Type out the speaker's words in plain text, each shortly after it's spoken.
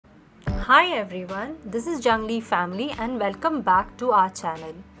Hi everyone, this is Jungly family and welcome back to our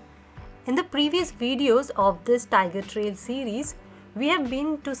channel. In the previous videos of this Tiger Trail series, we have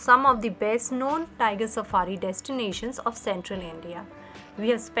been to some of the best known tiger safari destinations of central India. We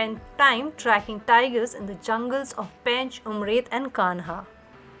have spent time tracking tigers in the jungles of Pench, Umret and Kanha.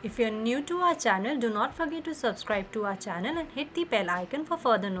 If you are new to our channel, do not forget to subscribe to our channel and hit the bell icon for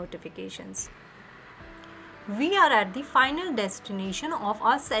further notifications. We are at the final destination of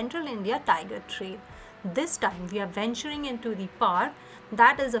our Central India Tiger Trail. This time we are venturing into the park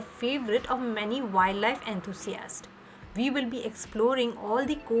that is a favorite of many wildlife enthusiasts. We will be exploring all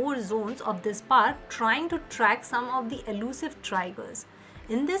the core zones of this park, trying to track some of the elusive tigers.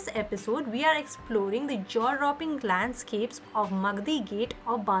 In this episode, we are exploring the jaw-dropping landscapes of Magadhi Gate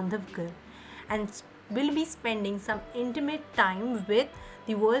of Bandhavgarh and will be spending some intimate time with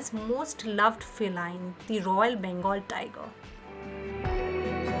the world's most loved feline, the Royal Bengal tiger.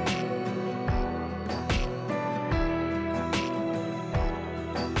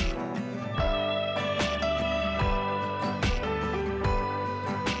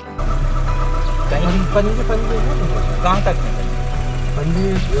 कहाँ तक है? पंजी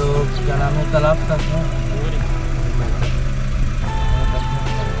क्या नाम है, तालाब तक है।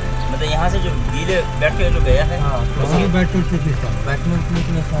 मतलब यहाँ से जो गीले बैठ के जो गया है, हाँ, वही बैठने के लिए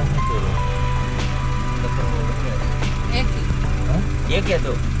साथ में चलो। एक या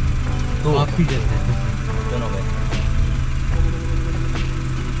दो? दो आप ही देते हैं दोनों में।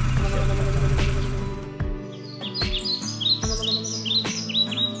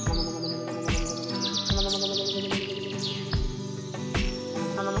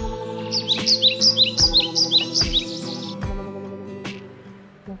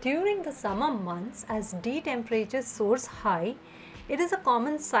 During the summer months, as day temperature soars high, it is a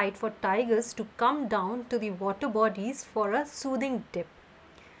common sight for tigers to come down to the water bodies for a soothing dip.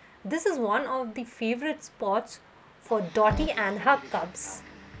 This is one of the favorite spots for Dotty and her cubs.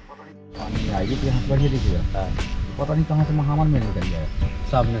 पता नहीं कहाँ से महामन में निकल गया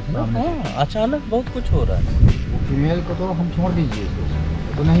सामने से। हाँ, अचानक बहुत कुछ हो रहा है। फीमेल को तो हम छोड़ दीजिए,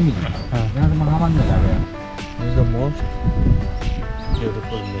 तो नहीं मिली। यहाँ से महामन में लग गया। This is the most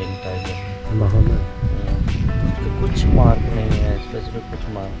beautiful male tiger. कुछ मार्क नहीं है, स्पेसिफिक कुछ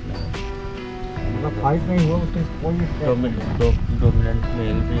मार्क नहीं है। मतलब फाइट नहीं हुआ, उसके कोई डोमिनेंट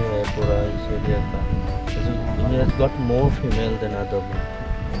मेल भी है पूरा इस एरिया का। He has got more female than other one.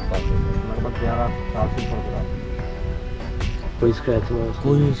 लगभग 11 साल से ऊपर पूरा। कोई स्क्रैच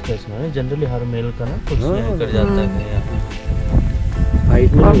नहीं है। जनरली हर मेल का ना कुछ नहीं कर जाता है कि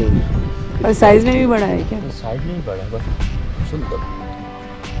हाइट में और साइज में भी बड़ा है क्या? साइज में भी बड़ा है, बस सुंदर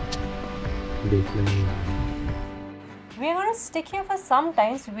देख लेंगे। We are going to stick here for some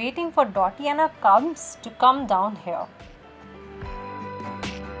time waiting for Dotty and her cubs to come down here.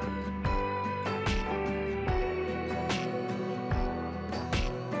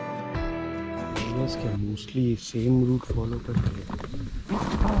 क्या मोस्टली सेम रूट फॉलो करते हैं।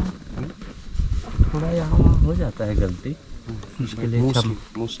 थोड़ा यहाँ हो जाता है गलती, उसके लिए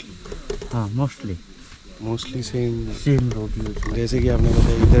मोस्टली सेम रोड यूज। जैसे कि आपने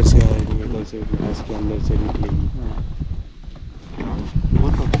बताया इधर से आएगी, इधर से इसके अंदर से निकलेगी।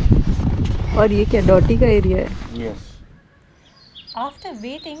 और ये क्या डॉटी का एरिया है? Yes. After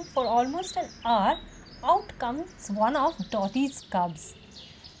waiting for almost an hour, out comes one of Dotty's cubs.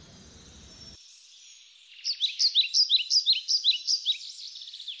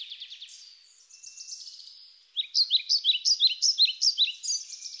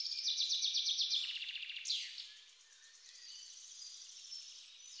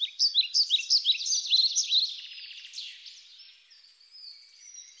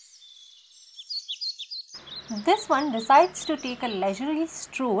 This one decides to take a leisurely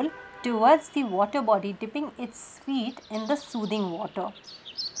stroll towards the water body, dipping its feet in the soothing water.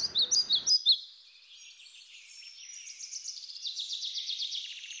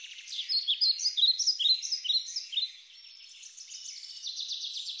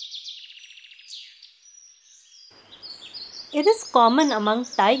 It is common among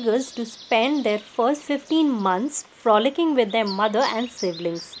tigers to spend their first 15 months frolicking with their mother and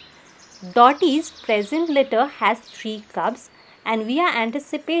siblings. Dotty's present litter has 3 cubs, and we are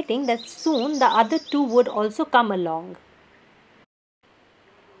anticipating that soon the other 2 would also come along.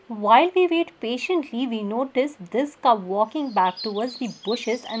 While we wait patiently, we notice this cub walking back towards the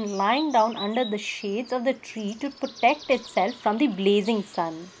bushes and lying down under the shades of the tree to protect itself from the blazing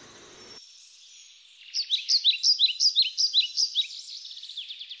sun.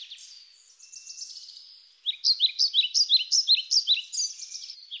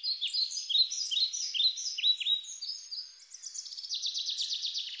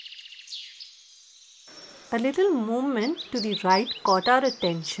 A little movement to the right caught our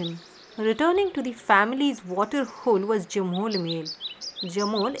attention. Returning to the family's water hole was Jamol male.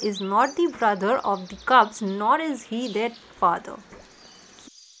 Jamol is not the brother of the cubs, nor is he their father.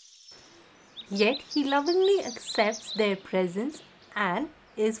 Yet he lovingly accepts their presence and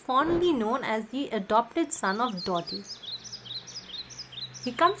is fondly known as the adopted son of Dottie.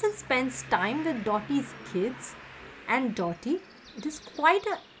 He comes and spends time with Dottie's kids and Dottie. It is quite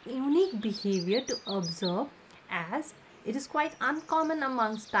a unique behavior to observe, as it is quite uncommon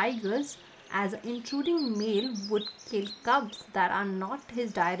amongst tigers, as an intruding male would kill cubs that are not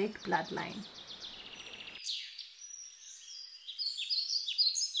his direct bloodline.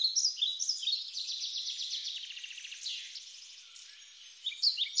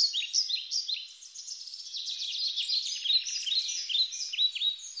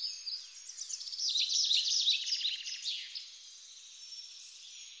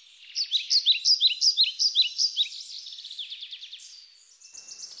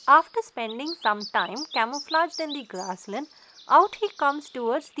 After spending some time camouflaged in the grassland, out he comes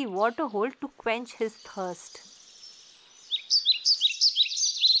towards the water hole to quench his thirst.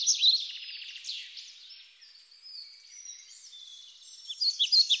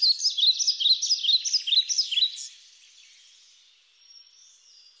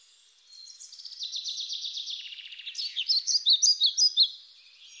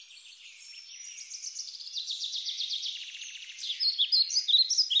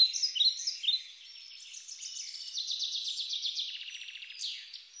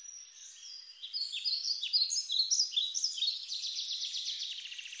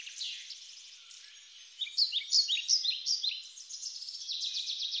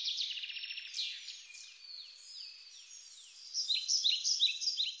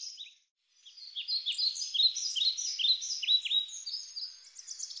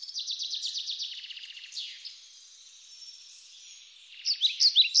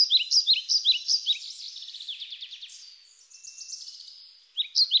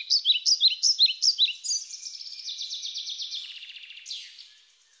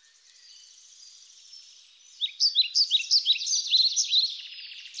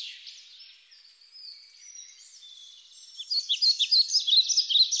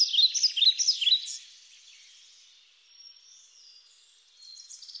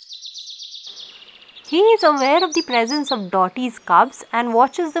 He is aware of the presence of Dottie's cubs and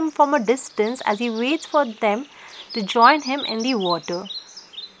watches them from a distance as he waits for them to join him in the water.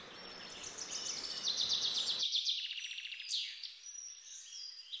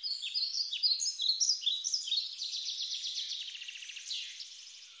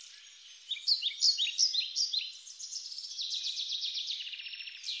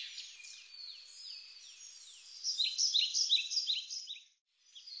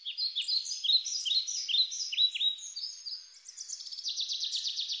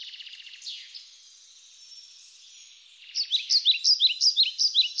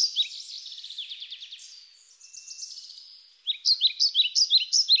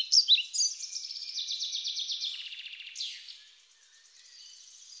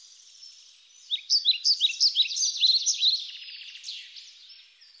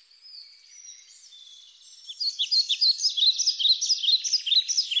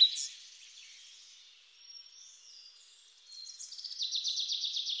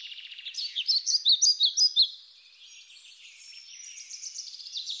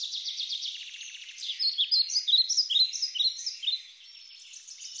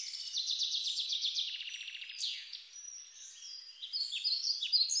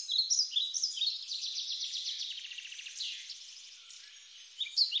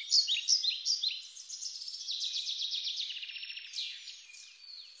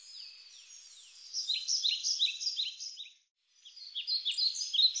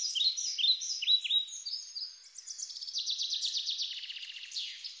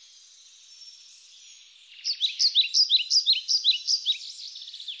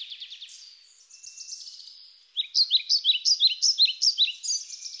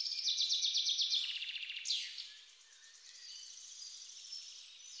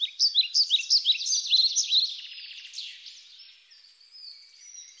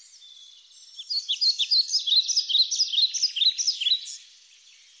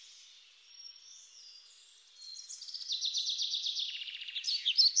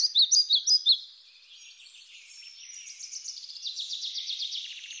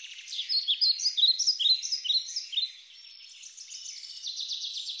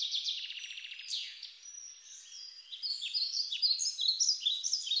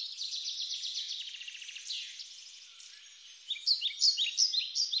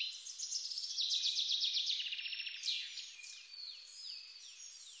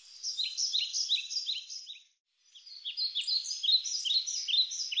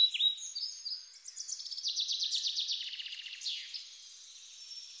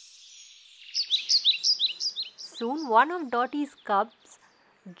 Soon, one of Dottie's cubs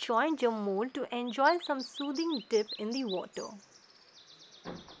joined Jamul to enjoy some soothing dip in the water.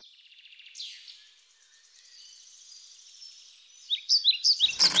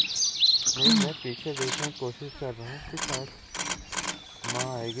 मैं पीछे देखने की कोशिश कर रहा हूँ कि शायद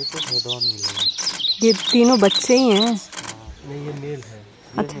माँ आएगी तो हेड ऑन मिलेगा। ये तीनों बच्चे ही हैं? नहीं, ये मेल है।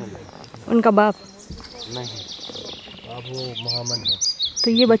 अच्छा, उनका बाप नहीं, अब वो महामन है।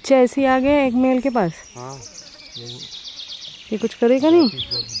 तो ये बच्चे ऐसे ही आ गए एक मेल के पास? हाँ, ये कुछ करेगा नहीं?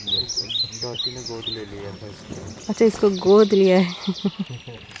 डॉटी ने गोद ले लिया था इसको। अच्छा, इसको गोद लिया है।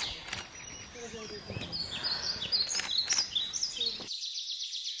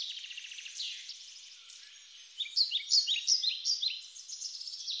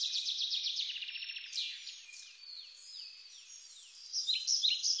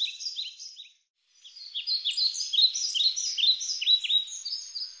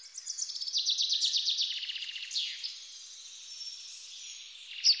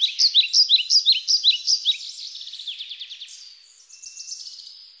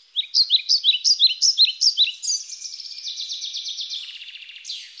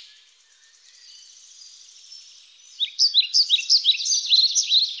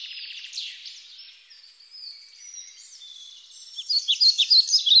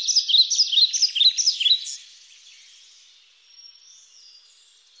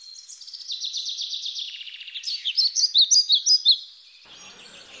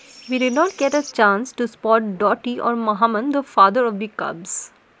 We did not get a chance to spot Dottie or Mahaman, the father of the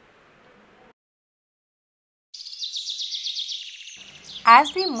cubs.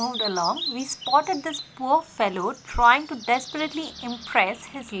 As we moved along, we spotted this poor fellow trying to desperately impress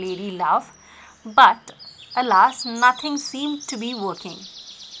his lady love, but alas, nothing seemed to be working.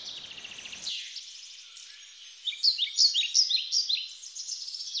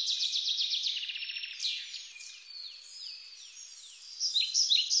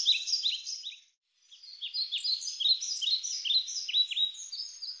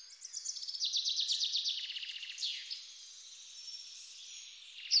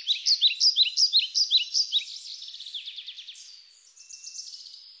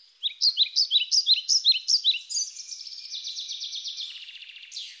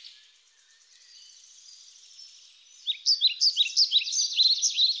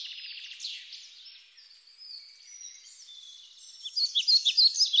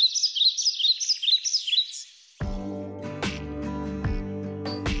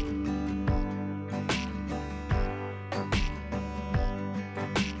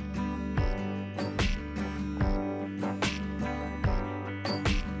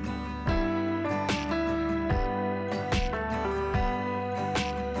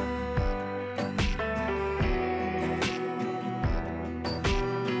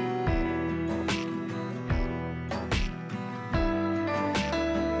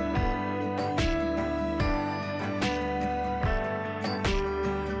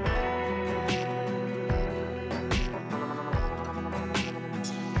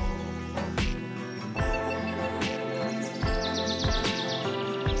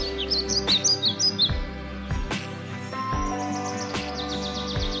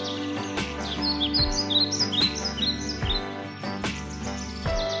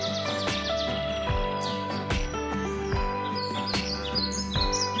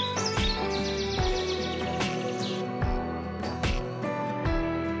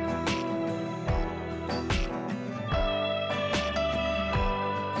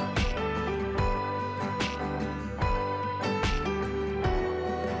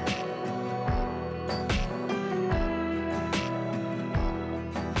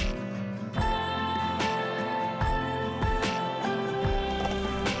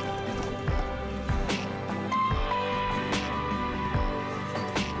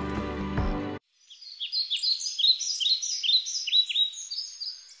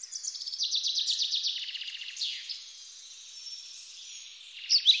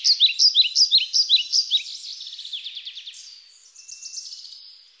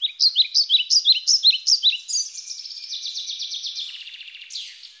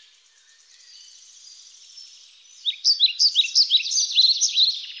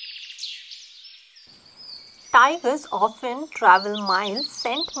 Tigers often travel miles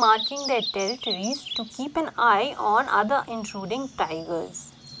scent marking their territories to keep an eye on other intruding tigers.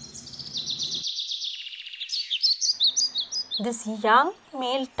 This young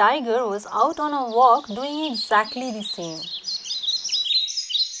male tiger was out on a walk doing exactly the same.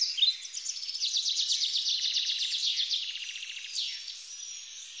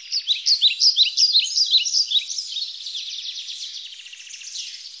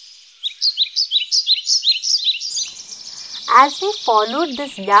 As we followed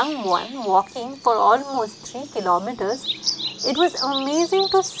this young one walking for almost 3 kilometers, it was amazing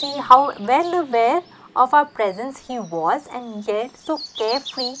to see how well aware of our presence he was and yet so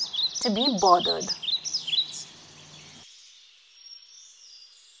carefree to be bothered.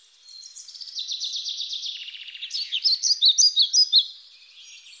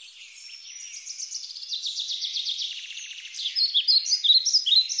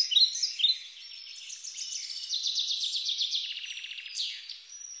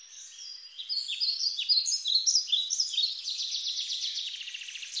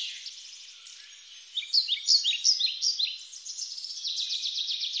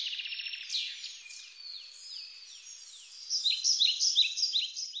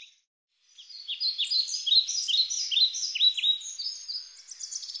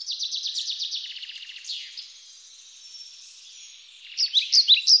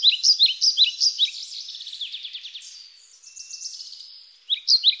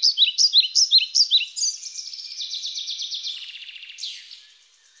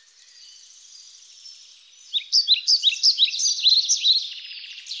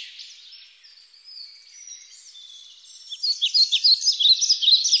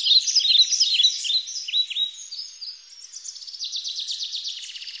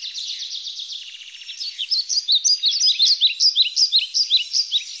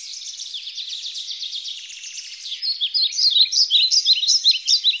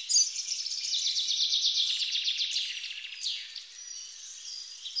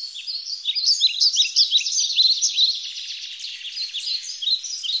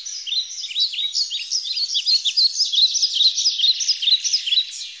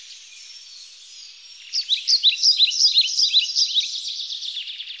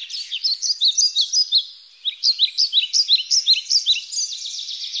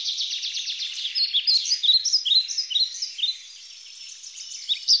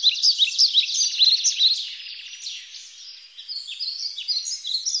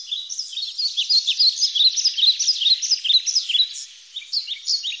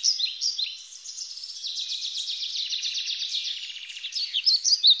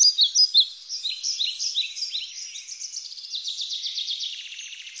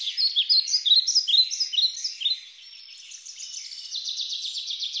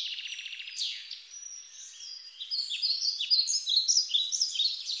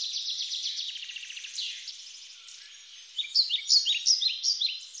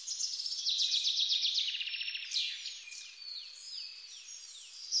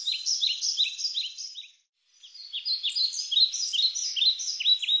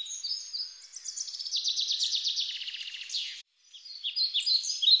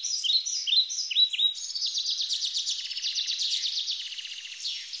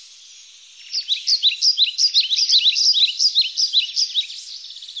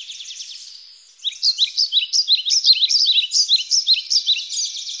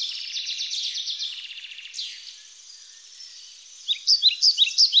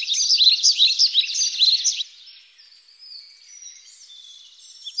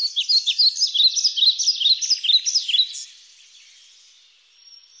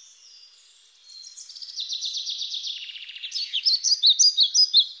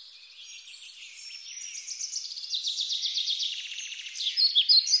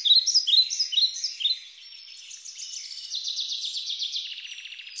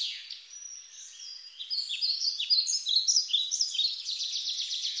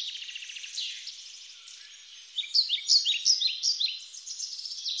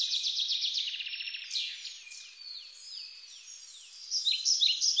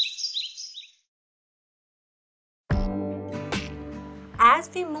 As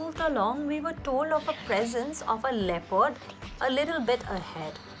we moved along, we were told of a presence of a leopard a little bit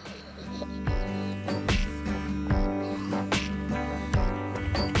ahead.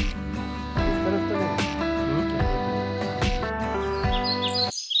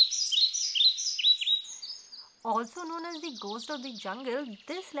 Also known as the ghost of the jungle,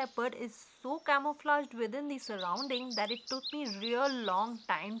 this leopard is so camouflaged within the surrounding that it took me a real long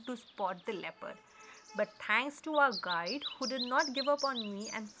time to spot the leopard. But thanks to our guide who did not give up on me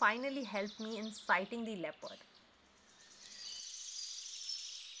and finally helped me in sighting the leopard.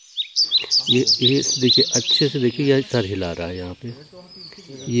 ये देखिए अच्छे से देखिए, ये sir हिला रहा है यहाँ पे,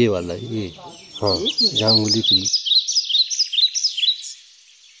 ये वाला, ये हाँ जहाँ उंगली की।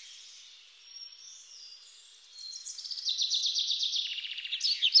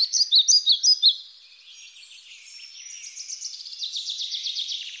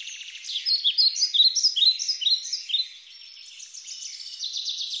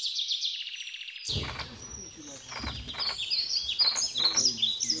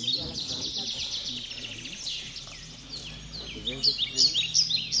 As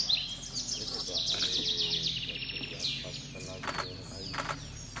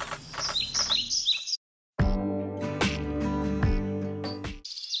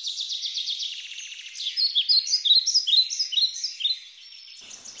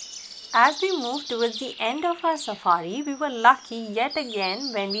we moved towards the end of our safari, we were lucky yet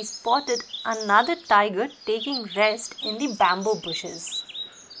again when we spotted another tiger taking rest in the bamboo bushes.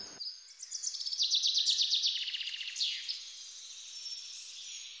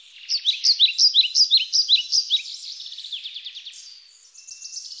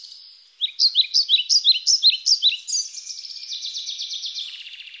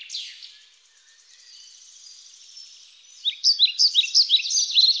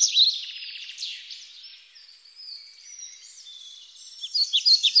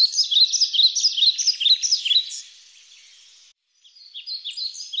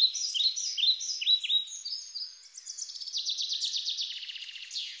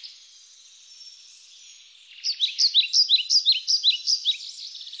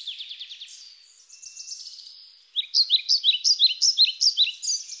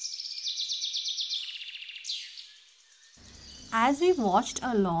 As we watched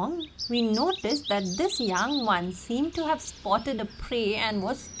along, we noticed that this young one seemed to have spotted a prey and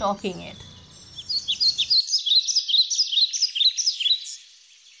was stalking it.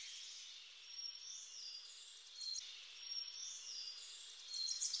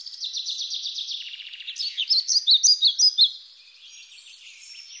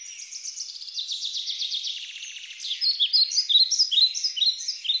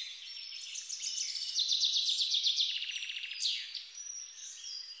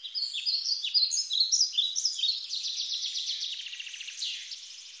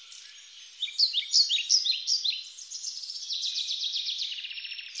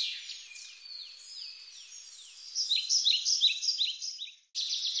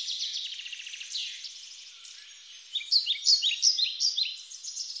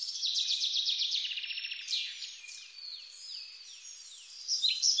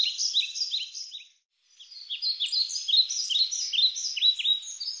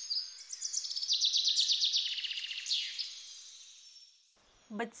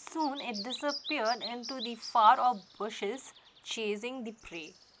 But soon it disappeared into the far-off bushes, chasing the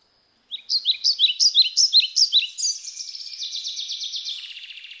prey.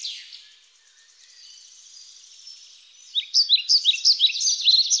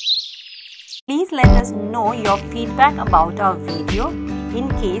 Please let us know your feedback about our video. In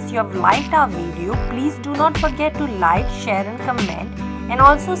case you have liked our video, please do not forget to like, share and comment, and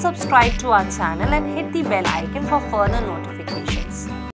also subscribe to our channel and hit the bell icon for further notifications.